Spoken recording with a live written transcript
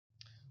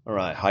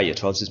Alright, hi Year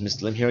 12, this is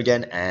Mr. Lim here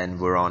again, and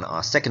we're on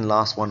our second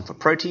last one for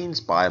proteins,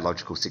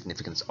 biological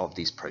significance of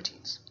these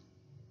proteins.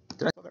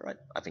 Did I spell that right?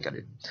 I think I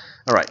did.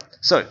 Alright,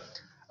 so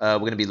we're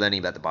going to be learning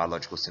about the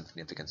biological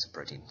significance of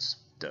proteins.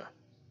 Duh.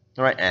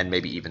 Alright, and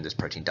maybe even this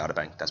protein data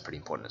bank, that's pretty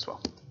important as well.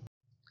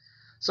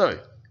 So,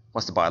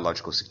 what's the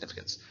biological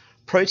significance?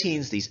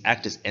 Proteins, these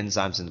act as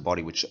enzymes in the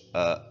body which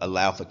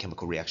allow for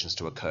chemical reactions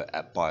to occur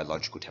at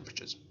biological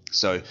temperatures.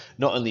 So,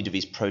 not only do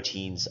these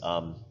proteins,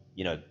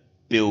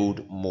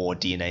 build more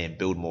DNA and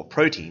build more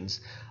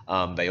proteins,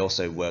 they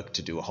also work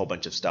to do a whole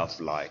bunch of stuff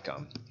like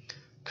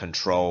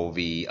control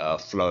the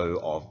flow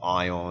of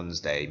ions,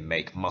 they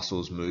make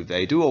muscles move,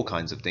 they do all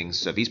kinds of things.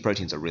 So these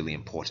proteins are really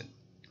important,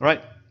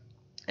 right?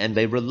 And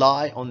they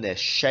rely on their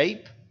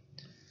shape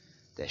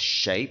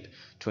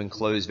to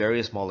enclose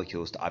various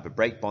molecules to either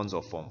break bonds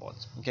or form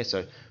bonds. Okay,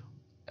 so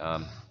I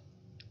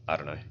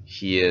don't know,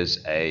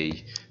 here's a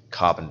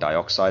carbon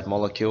dioxide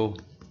molecule,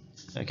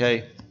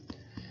 okay?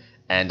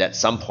 And at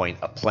some point,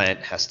 a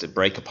plant has to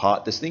break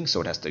apart this thing, so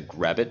it has to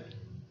grab it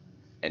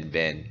and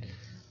then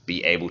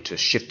be able to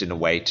shift in a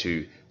way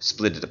to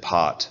split it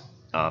apart,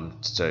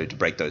 so to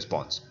break those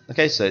bonds.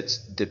 Okay, so it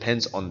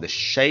depends on the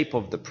shape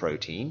of the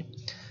protein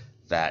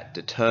that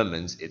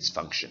determines its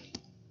function.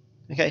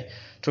 Okay,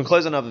 to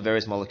enclose on other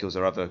various molecules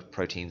or other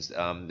proteins,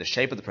 the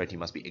shape of the protein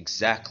must be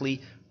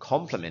exactly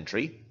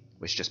complementary,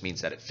 which just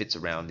means that it fits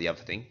around the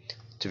other thing,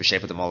 to the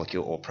shape of the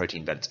molecule or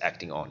protein that it's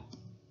acting on.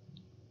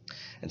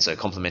 And so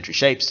complementary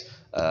shapes,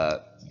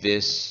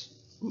 this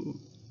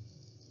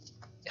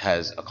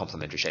has a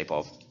complementary shape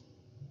of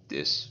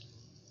this,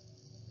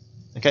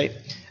 okay?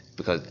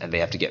 And they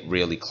have to get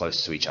really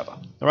close to each other,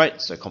 all right?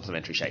 So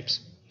complementary shapes.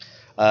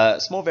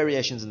 Small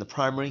variations in the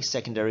primary,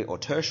 secondary, or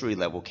tertiary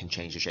level can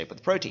change the shape of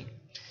the protein.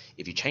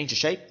 If you change the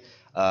shape,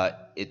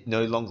 it's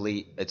no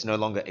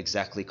longer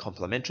exactly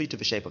complementary to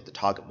the shape of the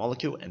target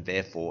molecule, and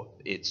therefore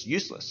it's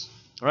useless.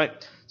 All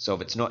right, so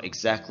if it's not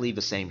exactly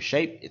the same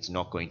shape, it's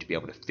not going to be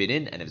able to fit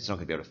in, and if it's not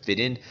going to be able to fit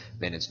in,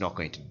 then it's not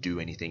going to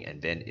do anything,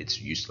 and then it's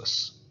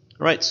useless.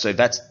 All right, so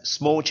that's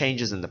small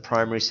changes in the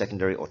primary,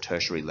 secondary, or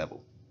tertiary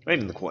level, or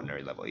even the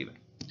quaternary level even.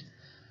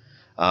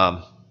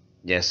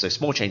 Yeah, so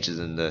small changes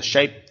in the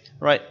shape,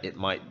 right? It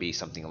might be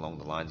something along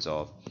the lines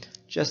of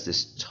just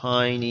this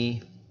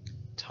tiny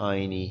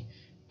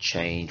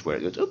change where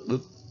it goes oop,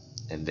 oop,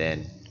 and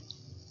then,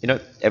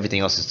 everything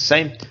else is the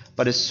same,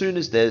 but as soon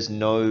as there's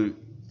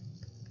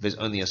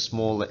only a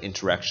smaller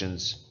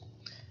interactions,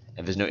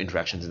 and there's no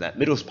interactions in that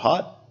middle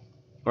part,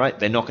 right?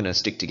 They're not going to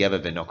stick together,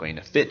 they're not going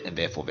to fit, and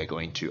therefore they're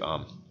going to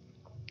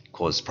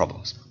cause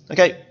problems.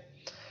 Okay.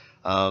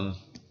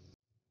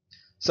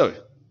 So,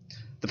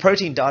 the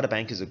Protein Data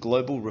Bank is a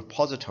global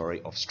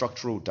repository of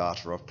structural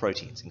data of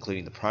proteins,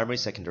 including the primary,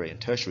 secondary,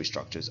 and tertiary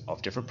structures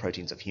of different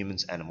proteins of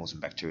humans, animals, and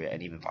bacteria,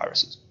 and even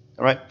viruses.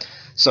 All right.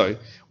 So,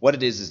 what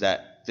it is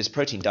that this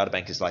Protein Data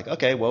Bank is like,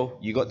 okay, well,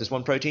 you got this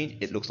one protein,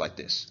 it looks like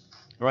this.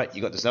 All right,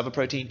 you got this other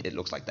protein, it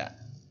looks like that.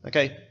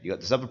 Okay, you got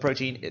this other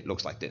protein, it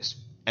looks like this.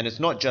 And it's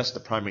not just the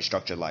primary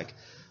structure like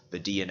the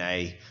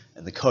DNA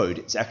and the code,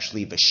 it's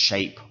actually the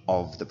shape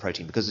of the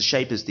protein, because the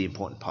shape is the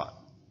important part.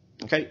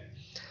 Okay,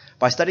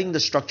 by studying the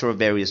structure of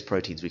various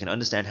proteins, we can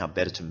understand how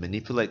better to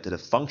manipulate the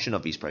function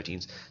of these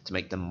proteins to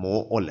make them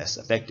more or less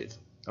effective.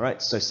 All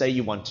right, so say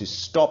you want to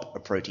stop a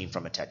protein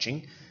from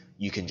attaching,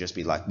 you can just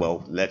be like,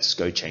 well, let's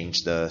go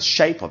change the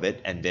shape of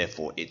it, and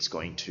therefore it's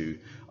going to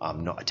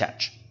not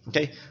attach.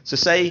 Okay, so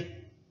say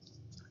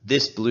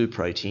this blue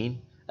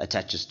protein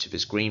attaches to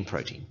this green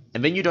protein,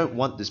 and then you don't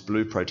want this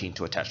blue protein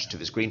to attach to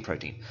this green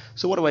protein.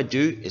 So what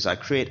do? Is I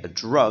create a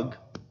drug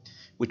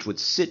which would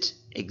sit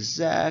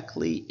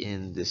exactly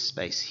in this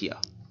space here,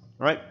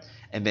 right?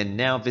 And then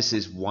now this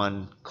is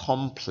one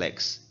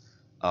complex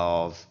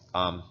of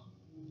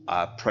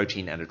a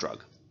protein and a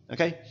drug.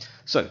 Okay,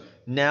 so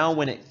now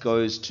when it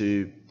goes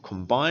to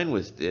combine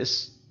with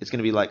this, it's going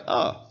to be like,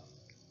 oh,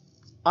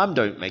 I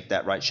don't make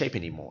that right shape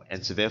anymore,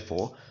 and so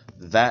therefore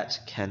that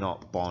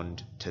cannot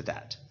bond to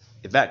that.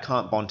 If that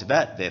can't bond to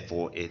that,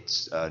 therefore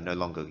it's no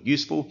longer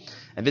useful,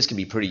 and this can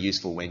be pretty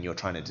useful when you're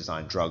trying to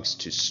design drugs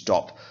to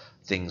stop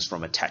things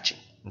from attaching.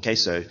 Okay,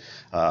 so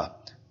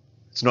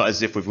it's not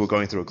as if we were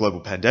going through a global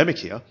pandemic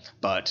here,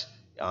 but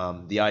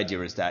the idea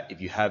is that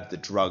if you have the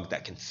drug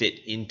that can fit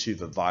into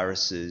the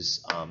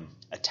virus's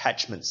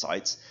attachment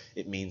sites,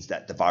 it means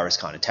that the virus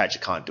can't attach,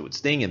 it can't do its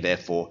thing, and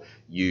therefore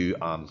you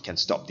can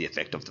stop the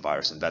effect of the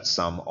virus. And that's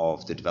some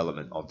of the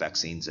development of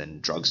vaccines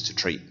and drugs to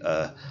treat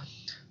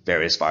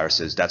various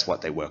viruses. That's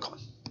what they work on.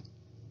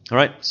 All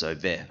right, so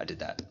there, I did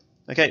that.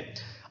 Okay,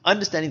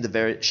 understanding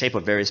the shape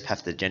of various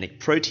pathogenic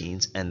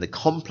proteins and the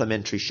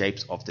complementary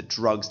shapes of the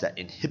drugs that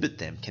inhibit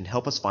them can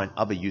help us find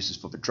other uses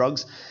for the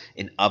drugs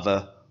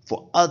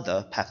for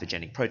other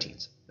pathogenic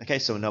proteins. Okay,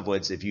 so in other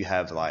words, if you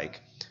have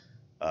like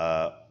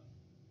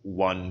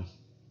one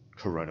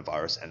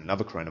coronavirus and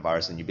another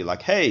coronavirus, and you'd be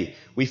like, hey,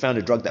 we found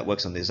a drug that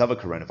works on this other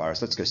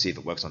coronavirus, let's go see if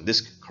it works on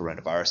this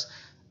coronavirus.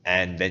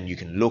 And then you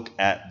can look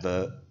at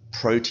the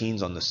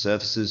proteins on the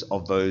surfaces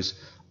of those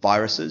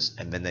viruses,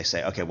 and then they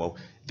say, okay, well,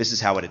 this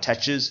is how it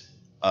attaches,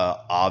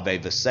 Are they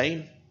the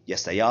same?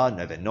 Yes, they are.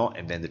 No, they're not.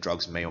 And then the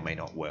drugs may or may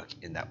not work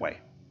in that way.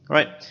 All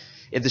right.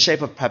 If the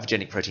shape of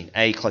pathogenic protein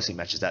A closely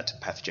matches that to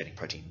pathogenic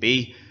protein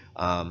B,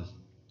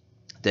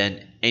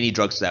 then any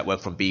drugs that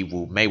work from B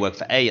may work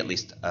for A, at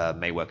least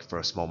may work for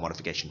a small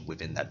modification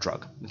within that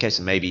drug. Okay,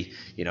 so maybe,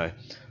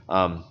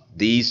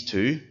 these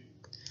two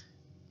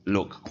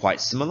look quite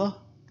similar.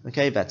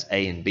 Okay, that's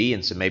A and B,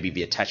 and so maybe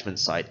the attachment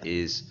site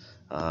is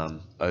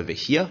over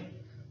here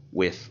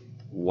with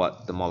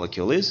what the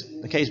molecule is.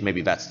 Okay, so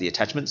maybe that's the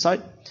attachment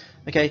site.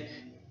 Okay,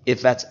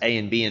 if that's A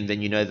and B, and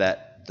then you know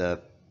that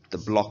the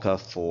blocker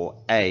for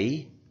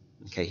A,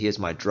 okay, here's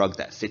my drug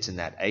that fits in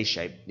that A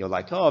shape, you're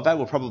like, oh, that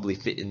will probably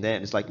fit in there,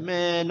 and it's like,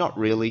 meh, not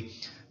really,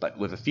 but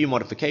with a few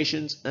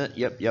modifications,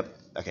 yep,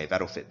 okay,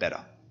 that'll fit better.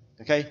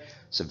 Okay,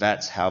 so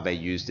that's how they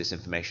use this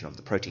information of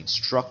the protein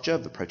structure,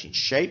 the protein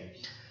shape,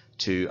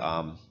 to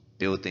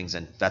build things,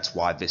 and that's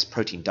why this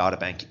protein data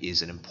bank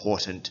is an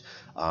important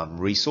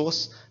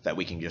resource that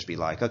we can just be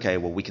like, okay,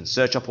 well, we can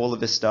search up all of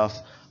this stuff,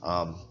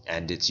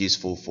 and it's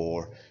useful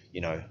for,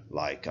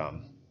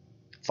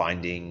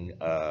 finding,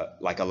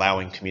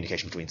 allowing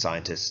communication between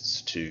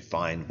scientists to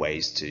find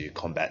ways to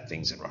combat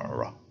things and rah, rah,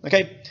 rah.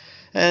 Okay,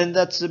 and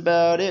that's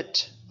about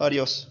it.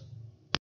 Adios.